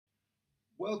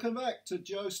Welcome back to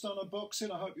Shalom and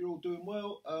Boxxer. I hope you're all doing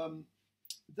well.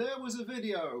 There was a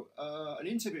video, an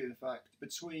interview in fact,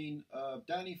 between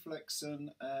Danny Flexen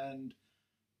and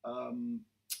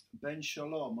Ben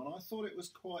Shalom, and I thought it was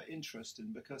quite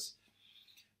interesting because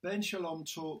Ben Shalom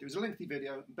talked, it was a lengthy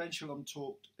video, and Ben Shalom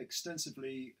talked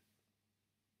extensively.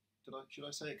 Should I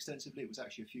say extensively? It was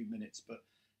actually a few minutes, but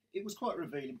it was quite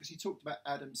revealing because he talked about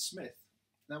Adam Smith.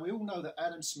 Now we all know that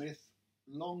Adam Smith,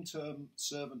 long-term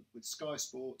servant with Sky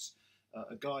Sports,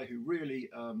 a guy who really,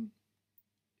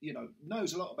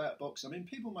 knows a lot about boxing. I mean,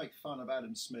 people make fun of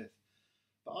Adam Smith,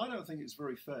 but I don't think it's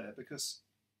very fair because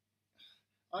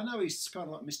I know he's kind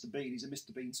of like Mr. Bean. He's a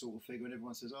Mr. Bean sort of figure, and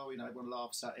everyone says, "Oh, everyone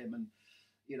laughs at him,"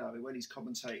 and when he's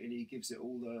commentating, he gives it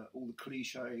all the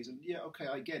cliches. And yeah, okay,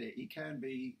 I get it. He can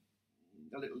be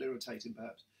a little irritating,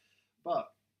 perhaps,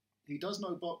 but he does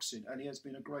know boxing, and he has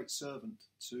been a great servant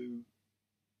to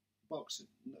boxing,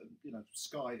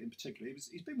 Sky in particular.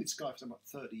 He's been with Sky for something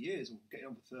like 30 years, or getting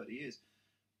on for 30 years.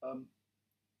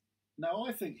 Now,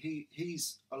 I think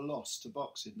he's a loss to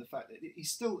boxing. The fact that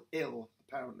he's still ill,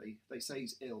 apparently. They say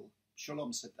he's ill.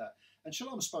 Shalom said that. And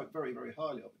Shalom spoke very, very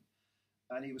highly of him.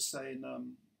 And he was saying, I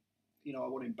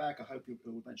want him back. I hope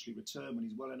he'll eventually return when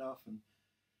he's well enough. And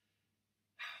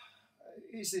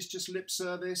is this just lip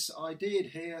service? I did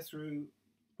hear through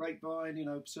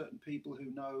grapevine, certain people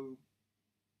who know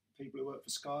people who work for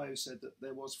Sky who said that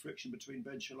there was friction between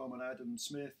Ben Shalom and Adam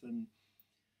Smith,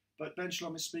 but Ben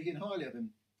Shalom is speaking highly of him.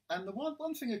 And the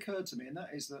one thing occurred to me, and that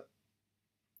is that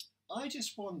I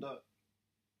just wonder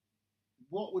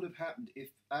what would have happened if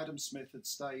Adam Smith had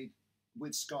stayed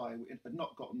with Sky, had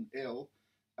not gotten ill,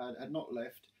 and had not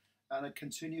left, and had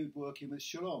continued working with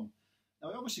Shalom. Now,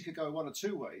 it obviously could go one or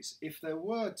two ways. If there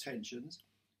were tensions,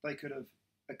 they could have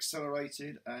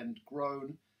accelerated and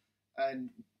grown, and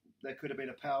there could have been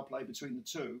a power play between the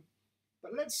two.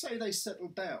 But let's say they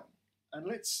settled down, and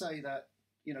let's say that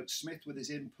Smith, with his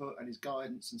input and his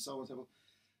guidance and so on and so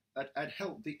forth, had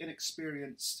helped the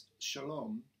inexperienced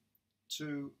Shalom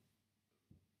to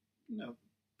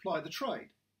ply the trade.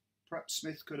 Perhaps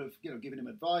Smith could have given him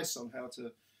advice on how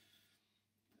to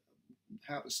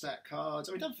stack cards.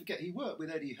 I mean, don't forget, he worked with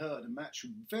Eddie Hearn and Match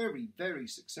very, very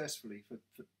successfully for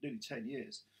nearly 10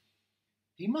 years.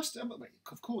 He must,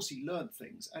 of course, he learned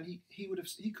things, and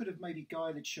he could have maybe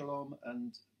guided Shalom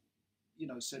and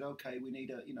said, okay, we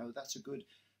need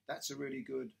that's a really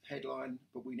good headline,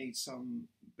 but we need some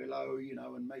below,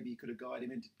 and maybe he could have guided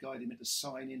him into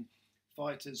signing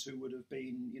fighters who would have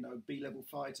been B-level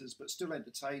fighters, but still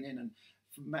entertaining, and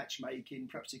for matchmaking,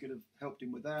 perhaps he could have helped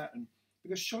him with that, and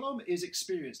because Shalom is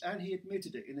experienced, and he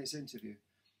admitted it in this interview.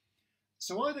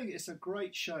 So I think it's a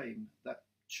great shame that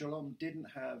Shalom didn't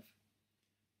have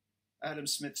Adam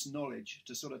Smith's knowledge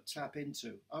to sort of tap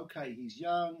into. Okay, he's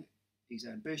young, he's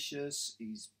ambitious,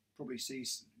 he's probably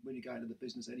sees, when you go into the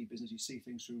business, any business, you see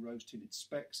things through rose-tinted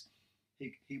specs.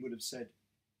 He would have said,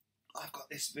 I've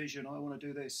got this vision, I want to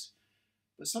do this.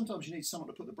 But sometimes you need someone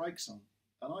to put the brakes on.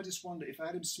 And I just wonder if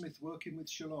Adam Smith working with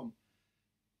Shalom,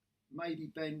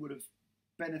 maybe Ben would have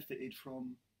benefited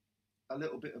from a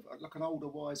little bit of, like an older,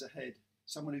 wiser head,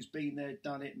 someone who's been there,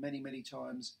 done it many, many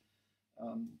times.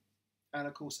 And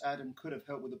of course, Adam could have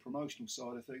helped with the promotional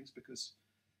side of things because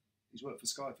he's worked for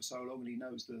Sky for so long and he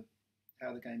knows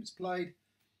how the game is played.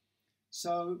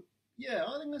 So yeah,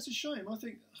 I think that's a shame.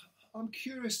 I'm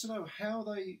curious to know how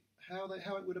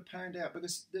it would have panned out,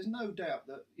 because there's no doubt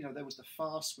that there was the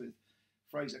farce with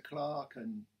Fraser Clarke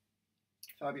and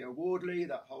Fabio Wardley,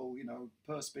 that whole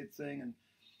purse bid thing,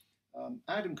 and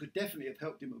Adam could definitely have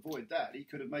helped him avoid that. He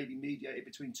could have maybe mediated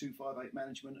between 258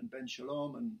 management and Ben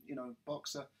Shalom and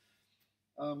Boxxer.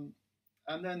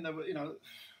 And then there were,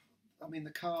 the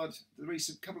card, the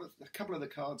recent a couple of the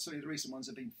cards, certainly the recent ones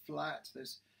have been flat.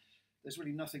 There's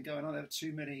really nothing going on. There are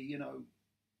too many,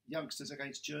 youngsters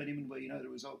against journeymen where the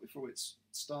result before it's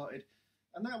started.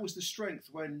 And that was the strength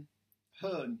when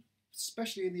Hearn,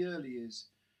 especially in the early years,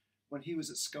 when he was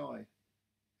at Sky,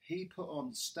 he put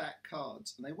on stacked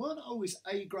cards, and they weren't always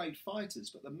A-grade fighters,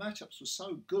 but the matchups were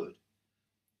so good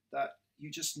that you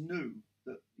just knew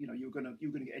that you were going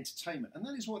to get entertainment, and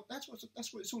that's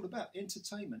what it's all about,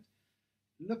 entertainment.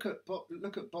 Look at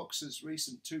Boxxer's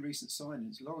two recent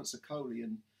signings, Lawrence Okolie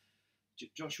and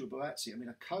Joshua Boazzi. I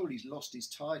mean, Okolie's lost his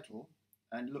title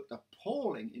and looked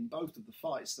appalling in both of the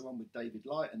fights. The one with David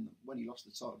Light and when he lost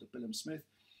the title to Bilham Smith.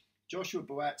 Joshua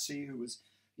Boazzi, who was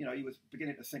he was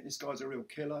beginning to think this guy's a real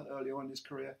killer early on in his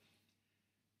career.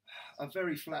 A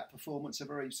very flat performance, a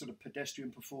very sort of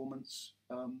pedestrian performance.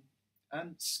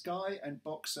 And Sky and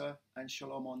Boxxer and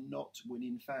Shalom are not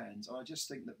winning fans. I just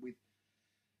think that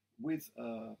with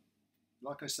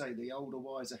like I say, the older,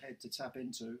 wiser head to tap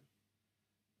into,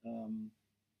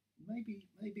 maybe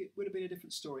it would have been a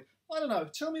different story. I don't know.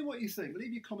 Tell me what you think.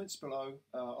 Leave your comments below.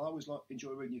 I always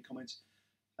enjoy reading your comments.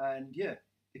 And yeah,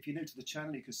 if you're new to the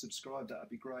channel, you could subscribe. That would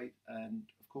be great. And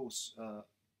of course,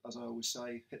 as I always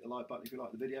say, hit the like button if you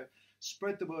like the video.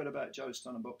 Spread the word about Joe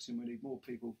Stun Unboxing. We need more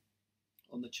people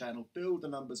on the channel. Build the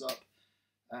numbers up.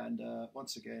 And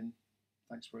once again,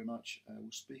 thanks very much.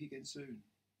 We'll speak again soon.